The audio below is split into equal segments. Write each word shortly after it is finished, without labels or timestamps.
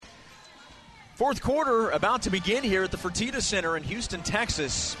Fourth quarter about to begin here at the Fertitta Center in Houston,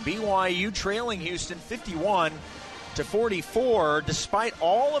 Texas. BYU trailing Houston 51-44. Despite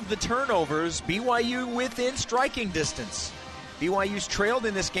all of the turnovers, BYU within striking distance. BYU's trailed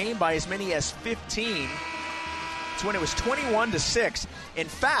in this game by as many as 15. It's when it was 21-6. In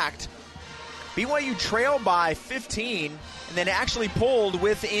fact, BYU trailed by 15 and then actually pulled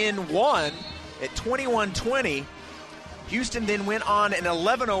within one at 21-20. Houston then went on an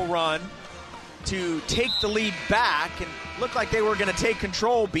 11-0 run to take the lead back and looked like they were going to take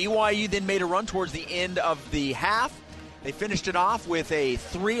control. BYU then made a run towards the end of the half. They finished it off with a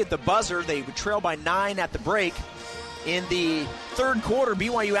 3 at the buzzer. They would trail by 9 at the break. In the third quarter,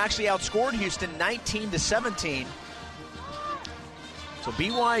 BYU actually outscored Houston 19-17. So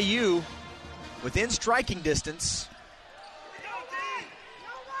BYU within striking distance.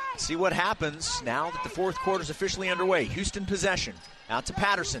 See what happens now that the fourth quarter is officially underway. Houston possession. Out to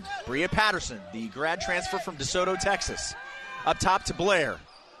Patterson. Bria Patterson, the grad transfer from DeSoto, Texas. Up top to Blair.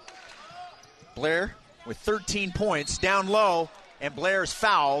 Blair with 13 points. Down low, and Blair's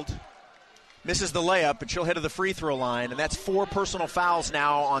fouled. Misses the layup, but she'll head to the free throw line. And that's 4 personal fouls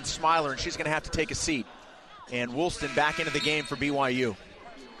now on Smiler, and she's going to have to take a seat. And Woolston back into the game for BYU.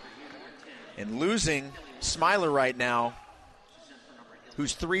 And losing Smiler right now,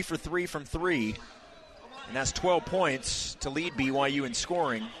 who's 3 for 3 from 3. And that's 12 points to lead BYU in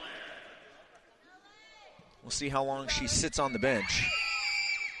scoring. We'll see how long she sits on the bench.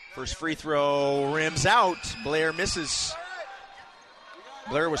 First free throw rims out. Blair misses.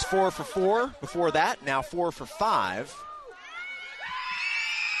 Blair was 4 for 4 before that, now 4 for 5.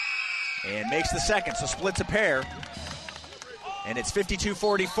 And makes the second, so splits a pair. And it's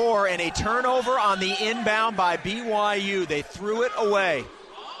 52-44, and a turnover on the inbound by BYU. They threw it away.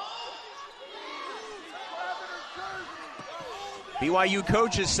 BYU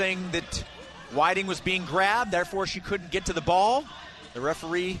coaches saying that Whiting was being grabbed, therefore she couldn't get to the ball. The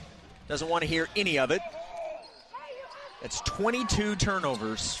referee doesn't want to hear any of it. It's 22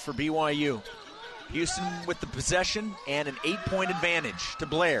 turnovers for BYU. Houston with the possession and an 8-point advantage to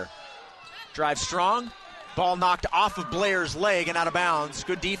Blair. Drive strong. Ball knocked off of Blair's leg and out of bounds.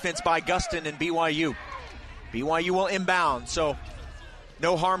 Good defense by Gustin and BYU. BYU will inbound, so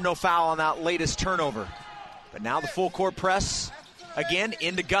no harm, no foul on that latest turnover. But now the full court press again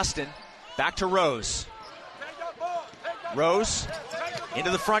into Gustin. Back to Rose. Rose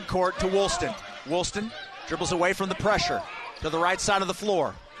into the front court to Woolston. Woolston dribbles away from the pressure to the right side of the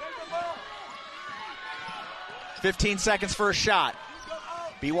floor. 15 seconds for a shot.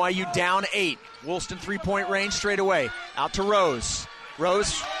 BYU down 8. Woolston 3-point range straight away. Out to Rose.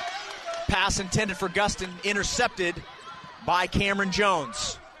 Rose, pass intended for Gustin, intercepted by Cameron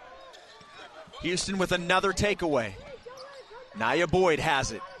Jones. Houston with another takeaway. Nia Boyd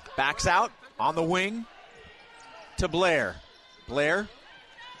has it. Backs out on the wing to Blair. Blair.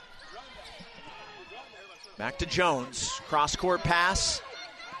 Back to Jones. Cross-court pass.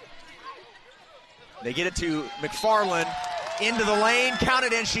 They get it to McFarland. Into the lane,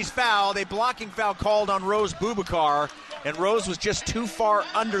 counted, and she's fouled. A blocking foul called on Rose Bubakar, and Rose was just too far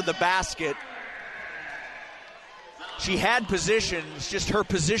under the basket. She had position, it's just her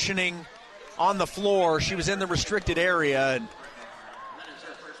positioning on the floor. She was in the restricted area, and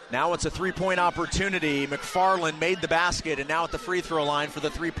now it's a 3-point opportunity. McFarland made the basket, and now at the free throw line for the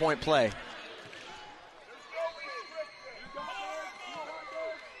 3-point play.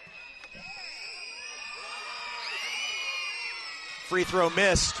 Free throw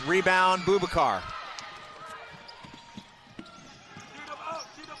missed. Rebound, Bubakar.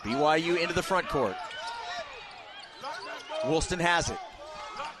 BYU into the front court. Woolston has it.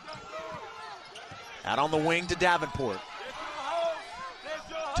 Out on the wing to Davenport.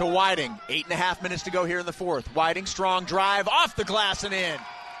 To Whiting. 8.5 minutes to go here in the fourth. Whiting, strong drive, off the glass and in.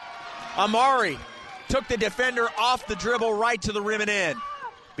 Amari took the defender off the dribble right to the rim and in.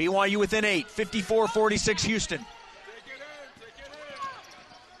 BYU within 8. 54-46 Houston.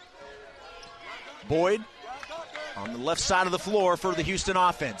 Boyd on the left side of the floor for the Houston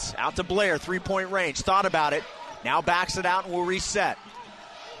offense. Out to Blair, 3-point range. Thought about it. Now backs it out and will reset.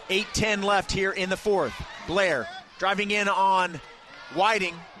 8:10 left here in the fourth. Blair driving in on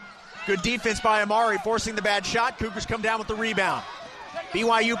Whiting. Good defense by Amari, forcing the bad shot. Cougars come down with the rebound.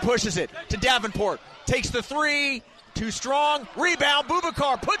 BYU pushes it to Davenport. Takes the 3. Too strong. Rebound.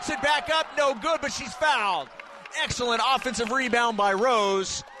 Bubakar puts it back up. No good, but she's fouled. Excellent offensive rebound by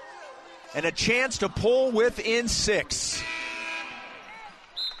Rose. And a chance to pull within 6.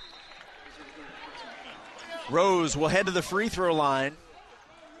 Rose will head to the free throw line.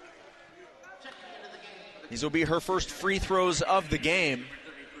 These will be her first free throws of the game.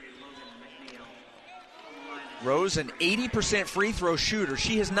 Rose, an 80% free throw shooter.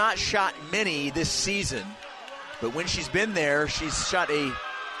 She has not shot many this season, but when she's been there, she's shot a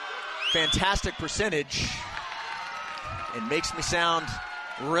fantastic percentage and makes me sound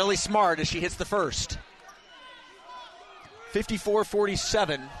really smart as she hits the first.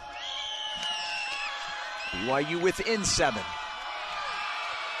 54-47. BYU within 7.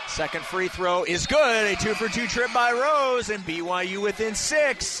 Second free throw is good. A 2-for-2 trip by Rose, and BYU within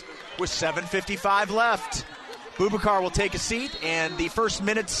 6 with 7:55 left. Boubacar will take a seat, and the first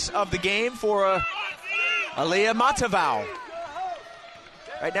minutes of the game for Aliyah Matavau.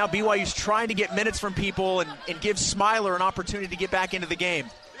 Right now, BYU's trying to get minutes from people and give Smiler an opportunity to get back into the game.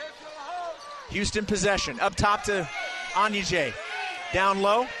 Houston possession. Up top to Anyuje. Down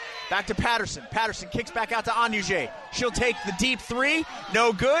low, back to Patterson. Patterson kicks back out to Anyuje. She'll take the deep three.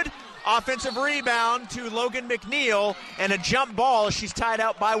 No good. Offensive rebound to Logan McNeil, and a jump ball. She's tied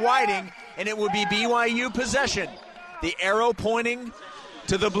out by Whiting, and it will be BYU possession. The arrow pointing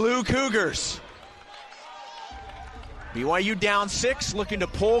to the Blue Cougars. BYU down 6, looking to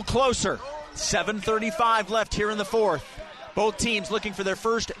pull closer. 7:35 left here in the fourth. Both teams looking for their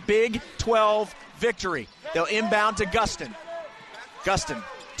first Big 12 victory. They'll inbound to Gustin. Gustin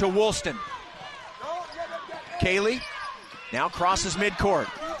to Woolston. Kaylee now crosses midcourt.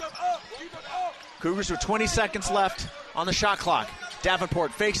 Cougars with 20 seconds left on the shot clock.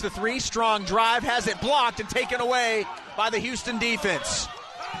 Davenport fakes the three. Strong drive, has it blocked and taken away by the Houston defense.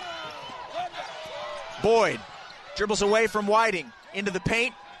 Boyd dribbles away from Whiting into the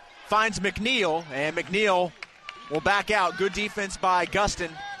paint, finds McNeil, and McNeil will back out. Good defense by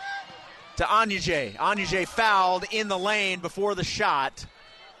Gustin to Anyuje. Anyuje fouled in the lane before the shot.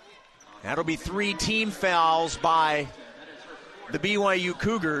 That'll be 3 team fouls by the BYU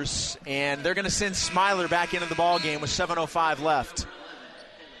Cougars, and they're going to send Smiler back into the ball game with 7:05 left.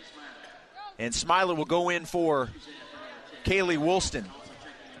 And Smiler will go in for Kaylee Woolston.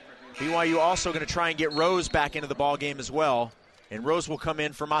 BYU also going to try and get Rose back into the ball game as well, and Rose will come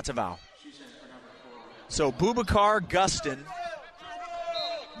in for Matavau. So Boubacar, Gustin,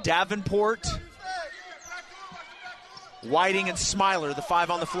 Davenport, Whiting, and Smiler, the 5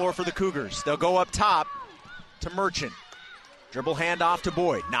 on the floor for the Cougars. They'll go up top to Merchant. Dribble handoff to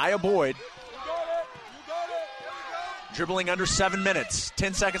Boyd. Nia Boyd. Dribbling under 7 minutes.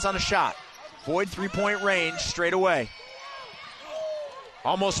 10 seconds on a shot. Boyd, 3-point range, straight away.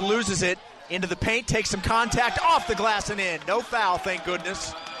 Almost loses it. Into the paint, takes some contact off the glass and in. No foul, thank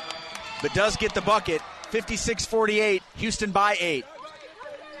goodness. But does get the bucket. 56-48, Houston by 8.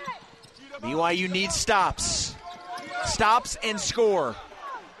 BYU needs stops. Stops and score.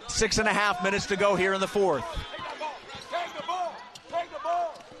 6.5 minutes to go here in the fourth.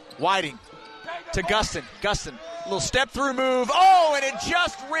 Whiting to Gustin. Gustin, little step-through move. Oh, and it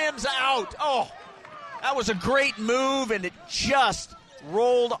just rims out. Oh, that was a great move, and it just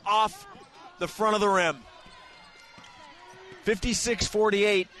rolled off the front of the rim.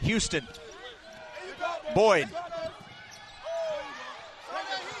 56-48, Houston. Boyd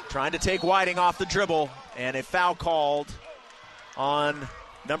trying to take Whiting off the dribble, and a foul called on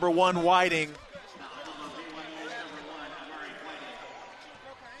number 1 Whiting.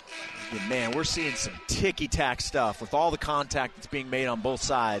 And man, we're seeing some ticky-tack stuff with all the contact that's being made on both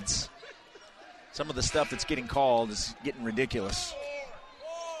sides. Some of the stuff that's getting called is getting ridiculous.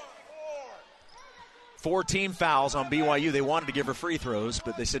 4 team fouls on BYU. They wanted to give her free throws,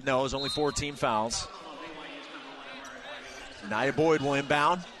 but they said no, it was only 4 team fouls. Nia Boyd will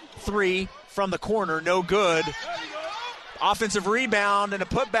inbound. 3 from the corner, no good. Offensive rebound and a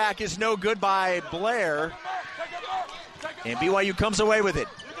putback is no good by Blair. And BYU comes away with it.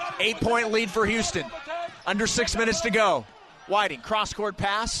 8-point lead for Houston. Under 6 minutes to go. Whiting, cross-court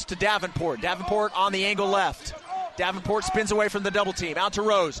pass to Davenport. Davenport on the angle left. Davenport spins away from the double team. Out to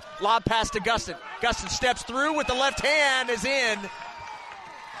Rose. Lob pass to Gustin. Gustin steps through with the left hand, is in.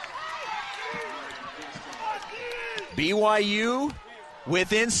 BYU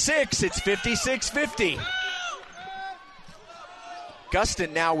within 6. It's 56-50.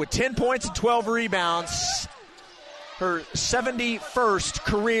 Gustin now with 10 points and 12 rebounds. Her 71st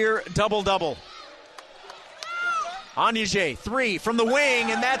career double-double. Anyuje, 3 from the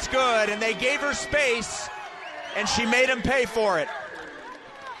wing, and that's good. And they gave her space, and she made him pay for it.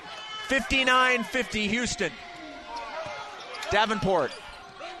 59-50 Houston. Davenport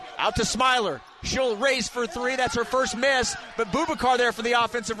out to Smiler. She'll raise for 3. That's her first miss, but Boubacar there for the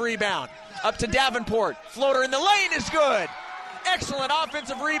offensive rebound. Up to Davenport. Floater in the lane is good. Excellent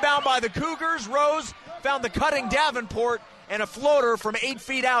offensive rebound by the Cougars. Rose found the cutting Davenport, and a floater from 8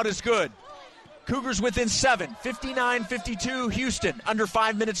 feet out is good. Cougars within 7. 59-52 Houston. Under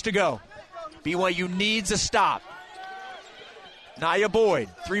 5 minutes to go. BYU needs a stop. Nia Boyd,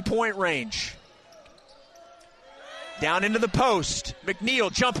 three-point range. Down into the post. McNeil,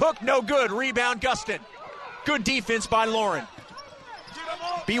 jump hook, no good. Rebound, Gustin. Good defense by Lauren.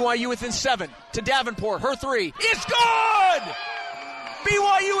 BYU within 7 to Davenport. Her three is good!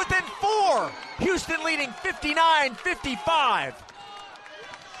 BYU within 4. Houston leading 59-55.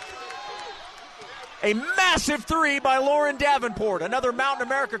 A massive three by Lauren Davenport. Another Mountain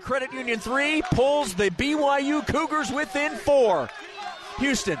America Credit Union three pulls the BYU Cougars within 4.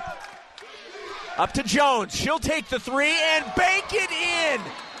 Houston up to Jones. She'll take the three and bank it in.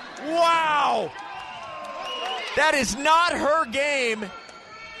 Wow. That is not her game.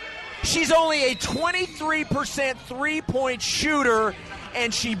 She's only a 23% three-point shooter,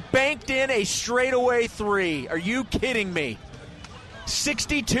 and she banked in a straightaway three. Are you kidding me?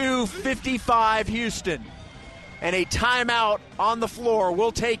 62-55 Houston. And a timeout on the floor.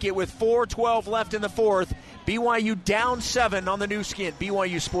 We'll take it with 4:12 left in the fourth. BYU down 7 on the new skin,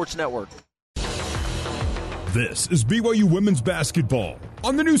 BYU Sports Network. This is BYU Women's Basketball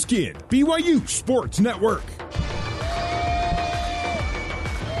on the new skin, BYU Sports Network.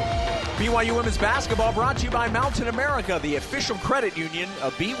 BYU Women's Basketball brought to you by Mountain America, the official credit union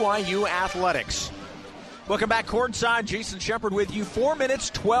of BYU Athletics. Welcome back courtside. Jason Shepard with you. 4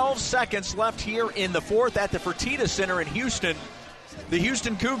 minutes, 12 seconds left here in the fourth at the Fertitta Center in Houston. The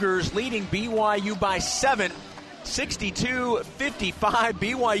Houston Cougars leading BYU by 7, 62-55.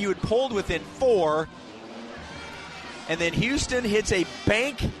 BYU had pulled within 4. And then Houston hits a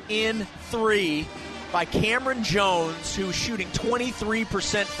bank-in three by Cameron Jones, who's shooting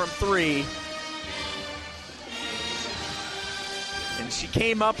 23% from 3. And she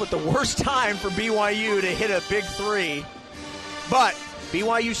came up with the worst time for BYU to hit a big 3. But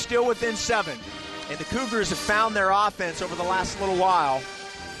BYU still within 7. And the Cougars have found their offense over the last little while.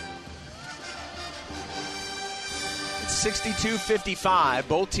 It's 62-55.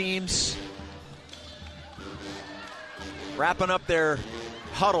 Both teams wrapping up their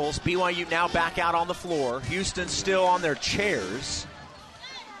huddles. BYU now back out on the floor. Houston still on their chairs.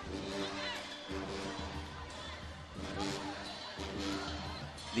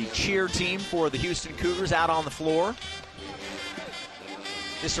 The cheer team for the Houston Cougars out on the floor.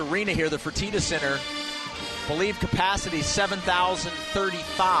 This arena here, the Fertitta Center, believe capacity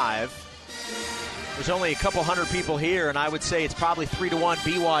 7,035. There's only a couple hundred people here, and I would say it's probably 3-1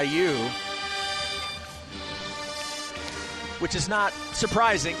 BYU. Which is not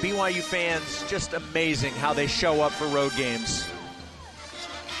surprising. BYU fans, just amazing how they show up for road games.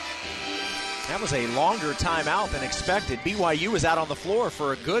 That was a longer timeout than expected. BYU was out on the floor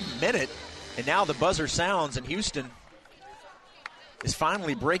for a good minute, and now the buzzer sounds, and Houston is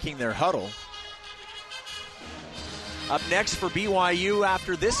finally breaking their huddle. Up next for BYU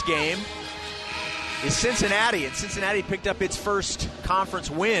after this game is Cincinnati, and Cincinnati picked up its first conference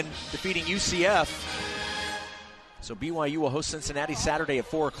win, defeating UCF. So BYU will host Cincinnati Saturday at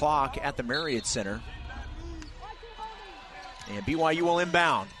 4 o'clock at the Marriott Center. And BYU will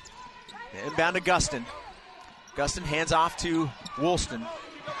inbound. Inbound to Gustin. Gustin hands off to Woolston.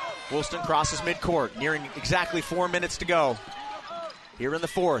 Woolston crosses midcourt, nearing exactly 4 minutes to go. Here in the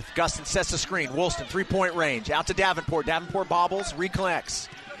fourth, Gustin sets the screen. Woolston, three-point range. Out to Davenport. Davenport bobbles, reconnects.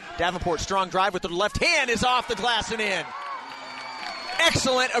 Davenport, strong drive with the left hand, is off the glass and in.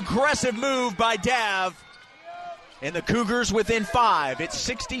 Excellent aggressive move by Dav. And the Cougars within 5. It's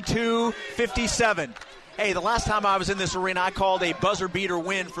 62-57. Hey, the last time I was in this arena, I called a buzzer beater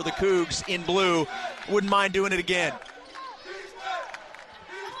win for the Cougs in blue. Wouldn't mind doing it again.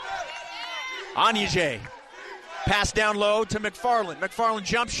 Anyije. Pass down low to McFarland. McFarland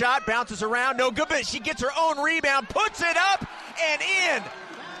jump shot, bounces around, no good, but she gets her own rebound, puts it up and in.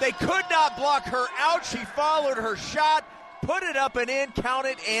 They could not block her out. She followed her shot, put it up and in, count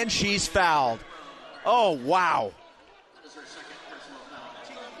it, and she's fouled. Oh, wow.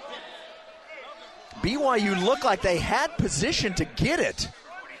 BYU looked like they had position to get it.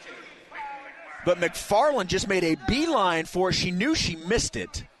 But McFarland just made a beeline for it. She knew she missed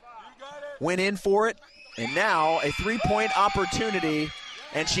it. Went in for it. And now a three-point opportunity.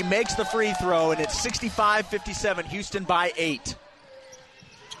 And she makes the free throw. And it's 65-57. Houston by 8.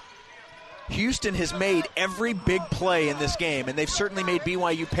 Houston has made every big play in this game. And they've certainly made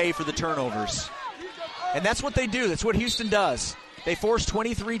BYU pay for the turnovers. And that's what they do. That's what Houston does. They force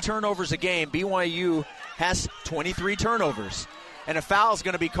 23 turnovers a game. BYU has 23 turnovers. And a foul is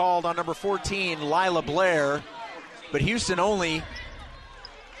going to be called on number 14, Lila Blair. But Houston only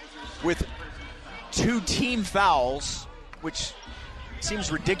with 2 team fouls, which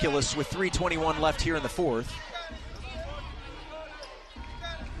seems ridiculous with 3:21 left here in the fourth.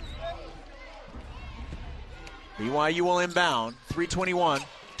 BYU will inbound. 3:21,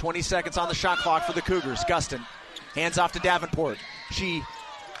 20 seconds on the shot clock for the Cougars. Gustin hands off to Davenport. She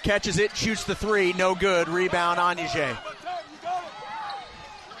catches it, shoots the three, no good. Rebound, Anyije.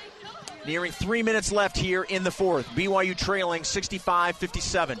 Nearing 3 minutes left here in the fourth. BYU trailing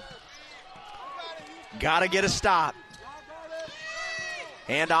 65-57. Gotta get a stop.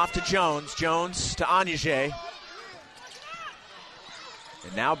 Hand off to Jones. Jones to Anyije.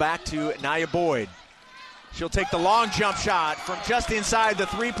 And now back to Nia Boyd. She'll take the long jump shot from just inside the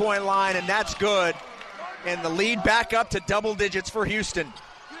three-point line, and that's good. And the lead back up to double digits for Houston.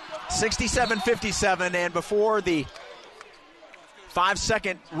 67-57, and before the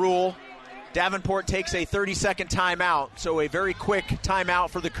 5-second rule, Davenport takes a 30-second timeout. So a very quick timeout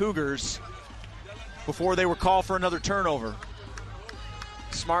for the Cougars before they were called for another turnover.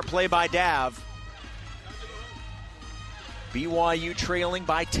 Smart play by Dav. BYU trailing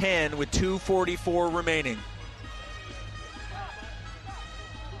by 10 with 2:44 remaining.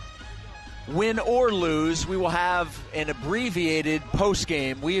 Win or lose, we will have an abbreviated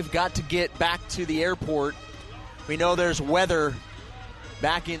postgame. We've got to get back to the airport. We know there's weather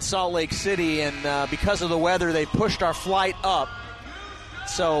back in Salt Lake City, and because of the weather, they pushed our flight up.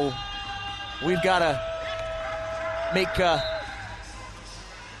 So we've got to make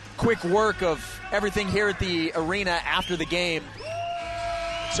quick work of everything here at the arena after the game.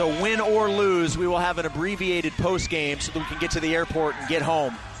 So win or lose, we will have an abbreviated postgame so that we can get to the airport and get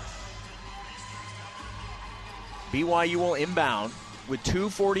home. BYU will inbound with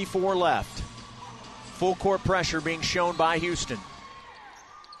 2:44 left. Full court pressure being shown by Houston.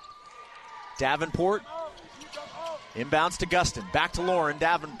 Davenport inbounds to Gustin. Back to Lauren.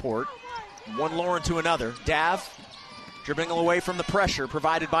 Davenport. One Lauren to another. Dav dribbling away from the pressure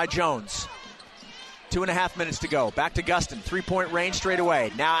provided by Jones. 2.5 minutes to go. Back to Gustin. 3-point range straight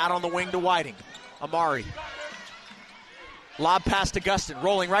away. Now out on the wing to Whiting. Amari. Lob pass to Gustin.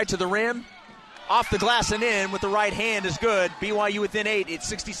 Rolling right to the rim. Off the glass and in with the right hand is good. BYU within 8. It's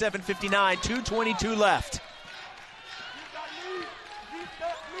 67-59. 2:22 left.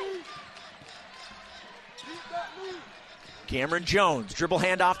 Cameron Jones, dribble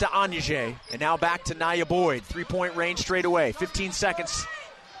handoff to Anyije, and now back to Nia Boyd. 3-point range straight away. 15 seconds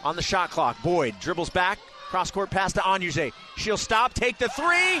on the shot clock. Boyd dribbles back, cross-court pass to Anyije. She'll stop, take the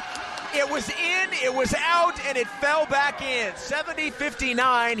three. It was in, it was out, and it fell back in.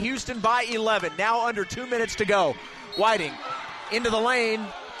 70-59, Houston by 11. Now under 2 minutes to go. Whiting into the lane,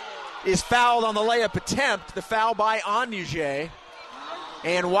 is fouled on the layup attempt. The foul by Anyije,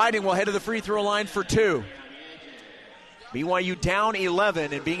 and Whiting will head to the free throw line for two. BYU down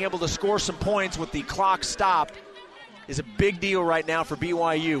 11, and being able to score some points with the clock stopped is a big deal right now for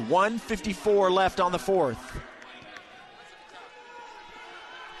BYU. 1:54 left on the fourth.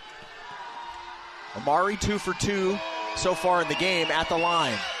 Amari 2 for 2 so far in the game at the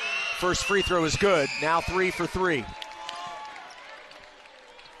line. First free throw is good. Now 3 for 3.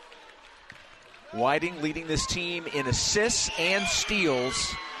 Whiting leading this team in assists and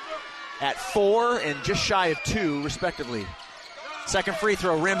steals at 4 and just shy of 2, respectively. Second free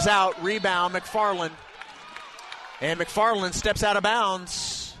throw, rims out, rebound, McFarland. And McFarland steps out of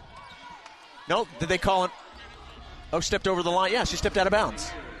bounds. Nope, did they call him? Oh, stepped over the line. Yeah, she stepped out of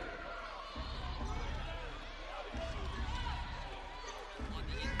bounds.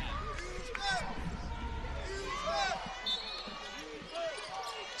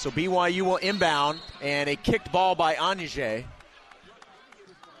 So BYU will inbound, and a kicked ball by Anyije.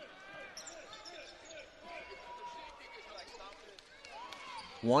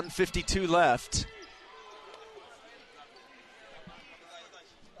 .152 left.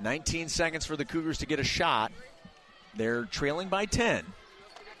 19 seconds for the Cougars to get a shot. They're trailing by 10.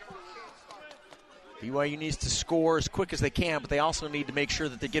 BYU needs to score as quick as they can, but they also need to make sure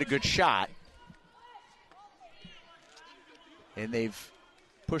that they get a good shot. And they've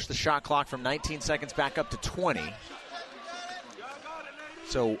pushed the shot clock from 19 seconds back up to 20.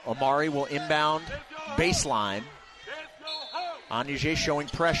 So Amari will inbound baseline. Anyije showing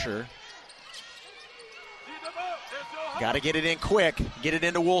pressure. Got to get it in quick. Get it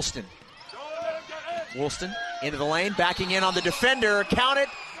into Woolston. Woolston into the lane, backing in on the defender. Count it,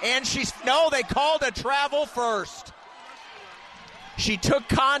 and no, they called a travel first. She took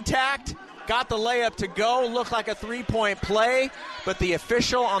contact, got the layup to go. Looked like a three-point play, but the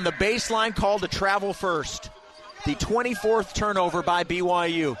official on the baseline called a travel first. The 24th turnover by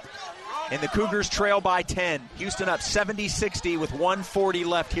BYU. And the Cougars trail by 10. Houston up 70-60 with 1:40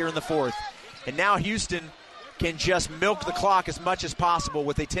 left here in the fourth. And now Houston can just milk the clock as much as possible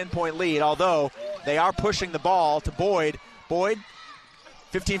with a 10-point lead, although they are pushing the ball to Boyd. Boyd,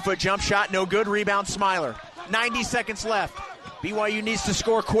 15-foot jump shot, no good. Rebound, Smiler. 90 seconds left. BYU needs to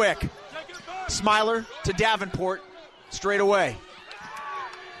score quick. Smiler to Davenport straight away.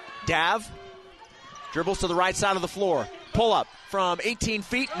 Dav dribbles to the right side of the floor. Pull up from 18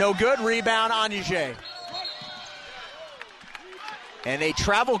 feet, no good. Rebound, Anyuje. And a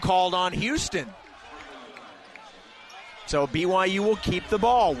travel called on Houston. So BYU will keep the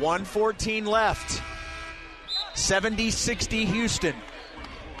ball. 1:14 left. 70-60 Houston.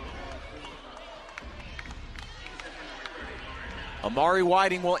 Amari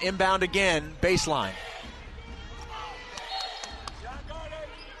Whiting will inbound again, baseline.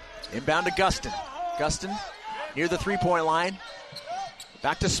 Inbound to Gustin. Gustin near the three-point line.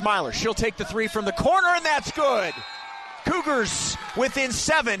 Back to Smiler. She'll take the three from the corner, and that's good. Cougars within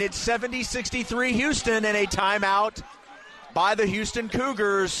 7. It's 70-63 Houston, and a timeout by the Houston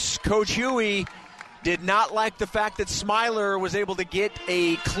Cougars. Coach Huey did not like the fact that Smiler was able to get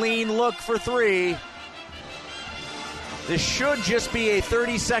a clean look for three. This should just be a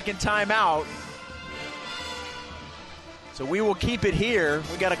 30-second timeout. So we will keep it here.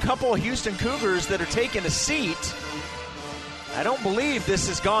 We got a couple of Houston Cougars that are taking a seat. I don't believe this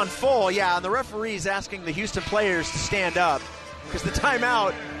has gone full. Yeah, and the referee's asking the Houston players to stand up because the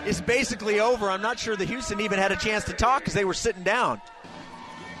timeout is basically over. I'm not sure the Houston even had a chance to talk because they were sitting down.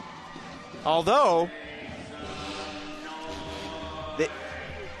 Although,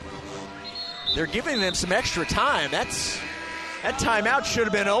 they're giving them some extra time. That timeout should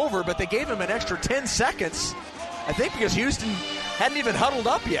have been over, but they gave them an extra 10 seconds. I think because Houston hadn't even huddled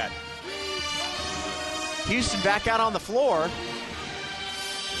up yet. Houston back out on the floor.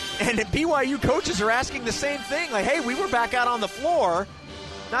 And the BYU coaches are asking the same thing. Like, hey, we were back out on the floor.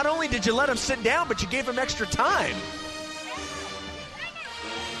 Not only did you let them sit down, but you gave them extra time.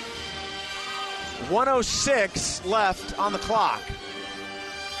 1:06 left on the clock.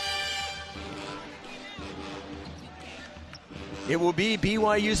 It will be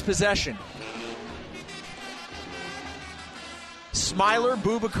BYU's possession. Smiler,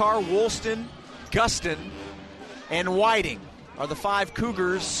 Bubakar, Woolston, Gustin, and Whiting are the 5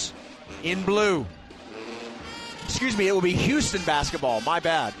 Cougars in blue. Excuse me, it will be Houston basketball. My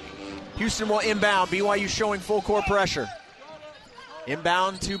bad. Houston will inbound. BYU showing full court pressure.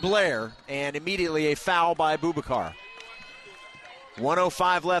 Inbound to Blair, and immediately a foul by Bubakar.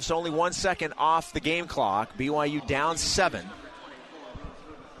 1:05 left, so only 1 second off the game clock. BYU down 7.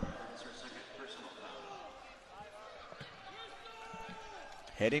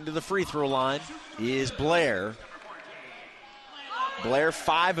 Heading to the free throw line is Blair. Blair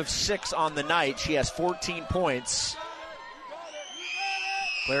 5 of 6 on the night. She has 14 points.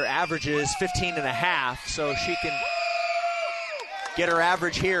 Blair averages 15 and a half, so she can get her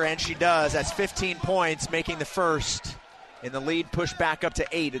average here, and she does. That's 15 points, making the first. And the lead pushed back up to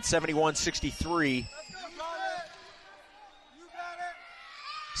 8 at 71-63.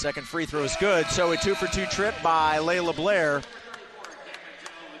 Second free throw is good, so a 2-for-2 trip by Layla Blair.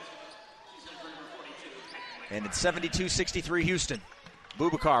 And it's 72-63 Houston.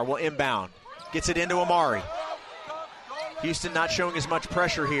 Bubakar will inbound. Gets it into Amari. Houston not showing as much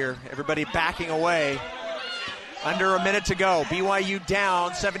pressure here. Everybody backing away. Under a minute to go. BYU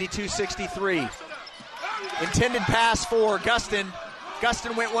down 72-63. Intended pass for Gustin.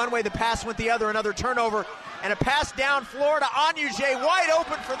 Gustin went one way, the pass went the other. Another turnover. And a pass down floor to Anyuje. Wide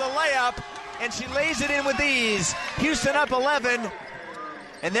open for the layup. And she lays it in with ease. Houston up 11.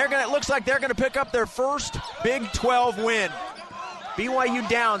 And it looks like they're going to pick up their first Big 12 win. BYU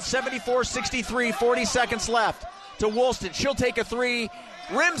down 74-63, 40 seconds left to Woolston. She'll take a three,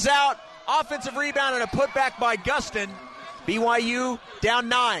 rims out, offensive rebound, and a putback by Gustin. BYU down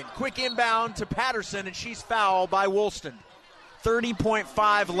 9. Quick inbound to Patterson, and she's fouled by Woolston.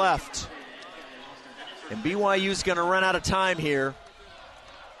 30.5 left. And BYU's going to run out of time here.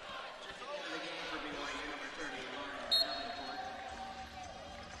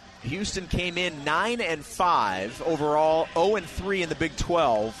 Houston came in 9-5 overall, 0-3 in the Big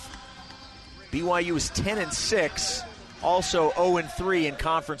 12. BYU is 10-6, also 0-3 in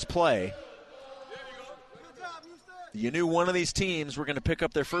conference play. You knew one of these teams were going to pick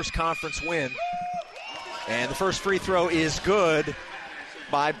up their first conference win. And the first free throw is good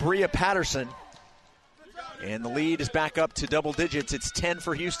by Bria Patterson. And the lead is back up to double digits. It's 10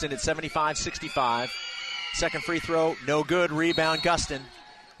 for Houston at 75-65. Second free throw, no good. Rebound, Gustin.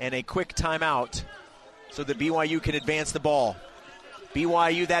 And a quick timeout so that BYU can advance the ball.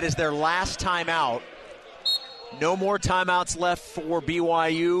 BYU, that is their last timeout. No more timeouts left for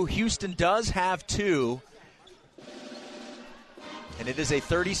BYU. Houston does have 2. And it is a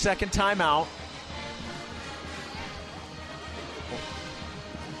 30-second timeout.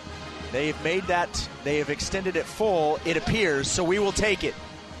 They have extended it full, it appears, so we will take it.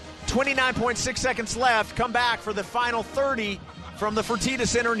 29.6 seconds left. Come back for the final 30 from the Fertitta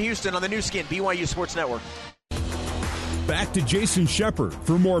Center in Houston on the new skin, BYU Sports Network. Back to Jason Shepard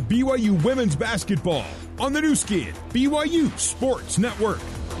for more BYU women's basketball on the new skin, BYU Sports Network.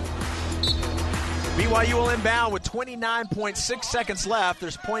 BYU will inbound with 29.6 seconds left.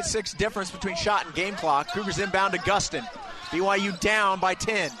 There's 0.6 difference between shot and game clock. Cougars inbound to Gustin. BYU down by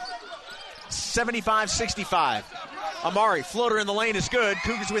 10. 75-65. Amari, floater in the lane is good.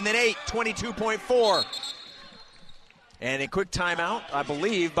 Cougars within 8, 22.4. And a quick timeout, I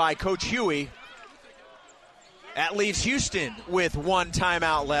believe, by Coach Huey. That leaves Houston with one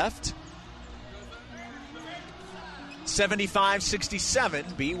timeout left. 75-67,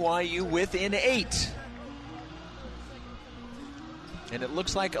 BYU within 8. And it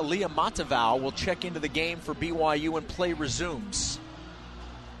looks like Aaliyah Matavau will check into the game for BYU when play resumes.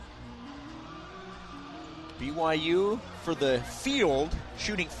 BYU for the field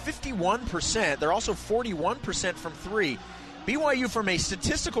shooting 51%. They're also 41% from three. BYU from a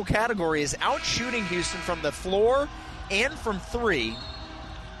statistical category is out shooting Houston from the floor and from three.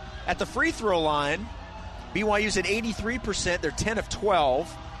 At the free throw line, BYU's at 83%. They're 10 of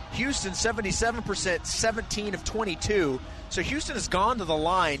 12. Houston 77%, 17 of 22. So Houston has gone to the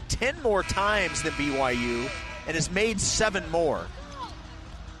line 10 more times than BYU and has made 7 more.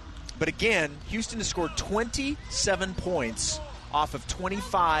 But again, Houston has scored 27 points off of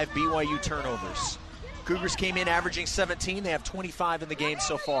 25 BYU turnovers. Cougars came in averaging 17. They have 25 in the game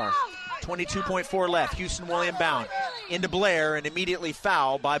so far. 22.4 left. Houston will inbound into Blair and immediately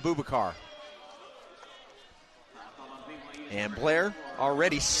fouled by Boubacar. And Blair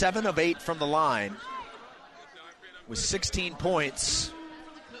already 7 of 8 from the line with 16 points.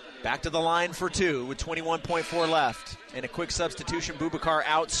 Back to the line for 2 with 21.4 left. And a quick substitution. Boubacar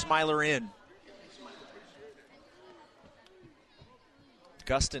out, Smiler in.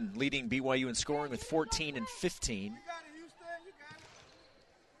 Gustin leading BYU in scoring with 14 and 15.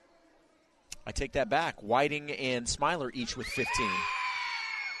 I take that back. Whiting and Smiler each with 15.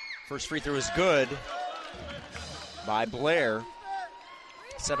 First free throw is good by Blair.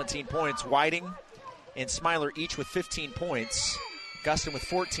 17 points. Whiting and Smiler each with 15 points. Gustin with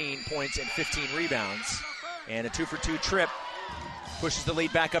 14 points and 15 rebounds. And a 2-for-2 trip pushes the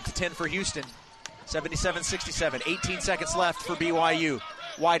lead back up to 10 for Houston. 77-67, 18 seconds left for BYU.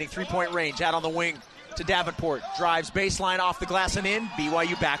 Whiting, three-point range, out on the wing to Davenport. Drives baseline off the glass and in.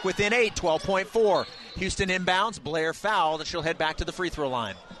 BYU back within 8, 12.4. Houston inbounds, Blair fouled, and she'll head back to the free throw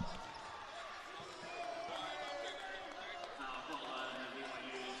line.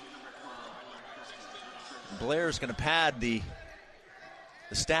 Blair's going to pad the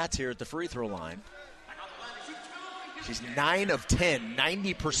stats here at the free throw line. She's 9 of 10,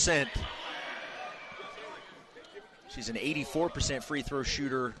 90%. She's an 84% free throw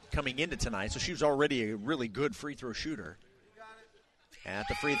shooter coming into tonight, so she was already a really good free throw shooter. At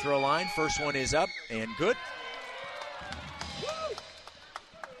the free throw line, first one is up and good.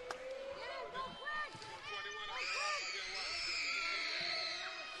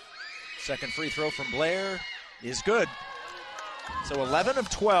 Second free throw from Blair is good. So 11 of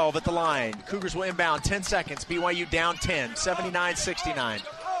 12 at the line. Cougars will inbound, 10 seconds. BYU down 10, 79-69.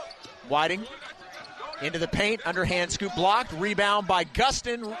 Whiting into the paint, underhand scoop blocked. Rebound by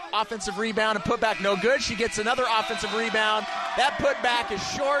Gustin. Offensive rebound and putback no good. She gets another offensive rebound. That putback is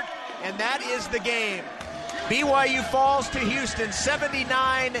short, and that is the game. BYU falls to Houston,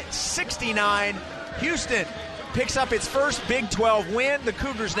 79-69. Houston picks up its first Big 12 win. The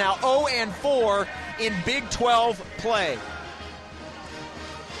Cougars now 0-4 in Big 12 play.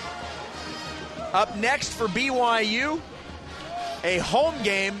 Up next for BYU, a home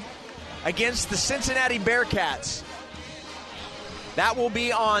game against the Cincinnati Bearcats. That will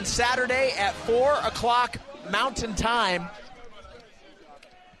be on Saturday at 4 o'clock Mountain Time.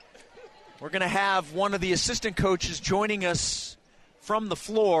 We're going to have one of the assistant coaches joining us from the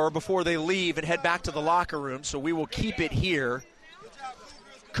floor before they leave and head back to the locker room, so we will keep it here.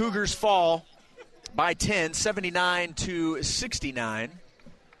 Cougars fall by 10, 79-69.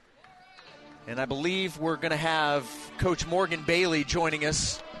 And I believe we're going to have Coach Morgan Bailey joining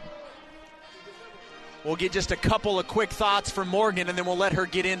us. We'll get just a couple of quick thoughts from Morgan, and then we'll let her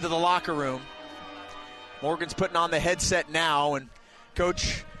get into the locker room. Morgan's putting on the headset now. And,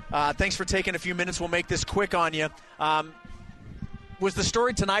 Coach, thanks for taking a few minutes. We'll make this quick on you. Was the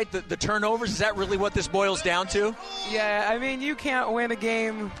story tonight the turnovers? Is that really what this boils down to? Yeah, I mean, you can't win a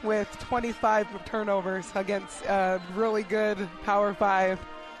game with 25 turnovers against a really good Power 5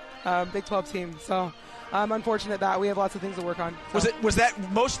 Big 12 team. So unfortunate that we have lots of things to work on. So. Was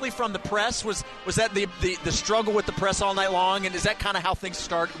that mostly from the press? Was that the struggle with the press all night long? And is that kind of how things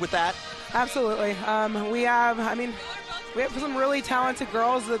start with that? Absolutely. We have some really talented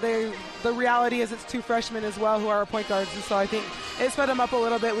girls. The reality is it's 2 freshmen as well who are our point guards, and so I think it sped them up a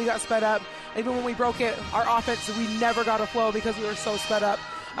little bit. We got sped up. Even when we broke it, our offense, we never got a flow because we were so sped up.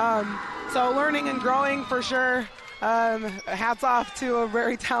 So learning and growing for sure. Hats off to a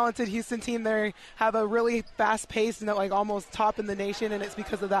very talented Houston team. They have a really fast pace and like almost top in the nation, and it's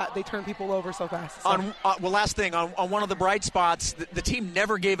because of that they turn people over so fast. So. Last thing on one of the bright spots, the team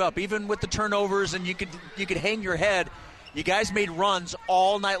never gave up, even with the turnovers, and you could hang your head. You guys made runs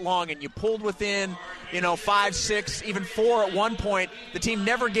all night long, and you pulled within, 5, 6, even 4 at one point. The team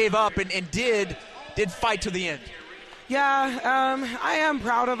never gave up and did fight to the end. Yeah, I am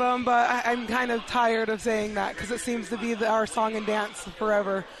proud of them, but I'm kind of tired of saying that because it seems to be our song and dance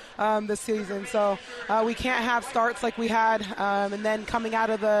forever this season. So we can't have starts like we had, and then coming out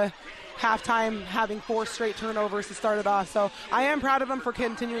of the halftime having 4 straight turnovers to start it off. So I am proud of them for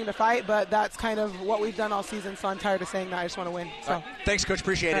continuing to fight, but that's kind of what we've done all season, so I'm tired of saying that. I just want to win. So right. Thanks, Coach.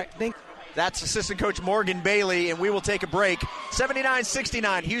 Appreciate it. Right, that's assistant coach Morgan Bailey, and we will take a break.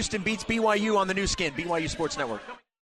 79-69, Houston beats BYU on the new skin, BYU Sports Network.